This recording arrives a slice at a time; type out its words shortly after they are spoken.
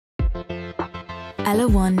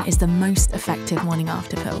ellaOne is the most effective morning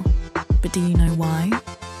after pill. But do you know why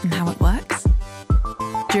and how it works?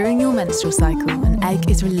 During your menstrual cycle, an egg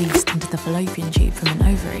is released into the fallopian tube from an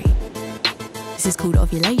ovary. This is called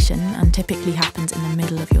ovulation and typically happens in the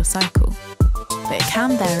middle of your cycle. But it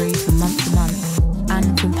can vary from month to month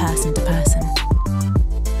and from person to person.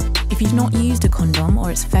 If you've not used a condom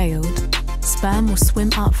or it's failed, sperm will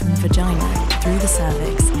swim up from the vagina, through the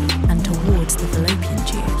cervix, and towards the fallopian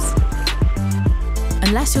tubes.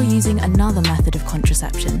 Unless you're using another method of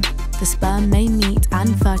contraception, the sperm may meet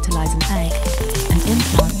and fertilise an egg and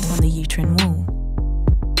implant on the uterine wall.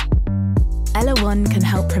 ellaOne can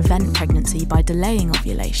help prevent pregnancy by delaying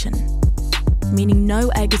ovulation, meaning no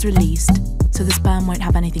egg is released, so the sperm won't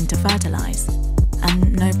have anything to fertilise,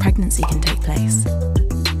 and no pregnancy can take place.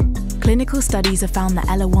 Clinical studies have found that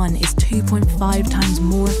ellaOne is 2.5 times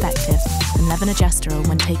more effective than levonorgestrel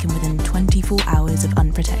when taken within 24 hours of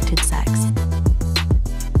unprotected sex.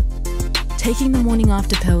 Taking the morning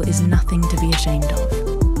after pill is nothing to be ashamed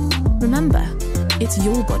of. Remember, it's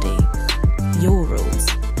your body, your rules.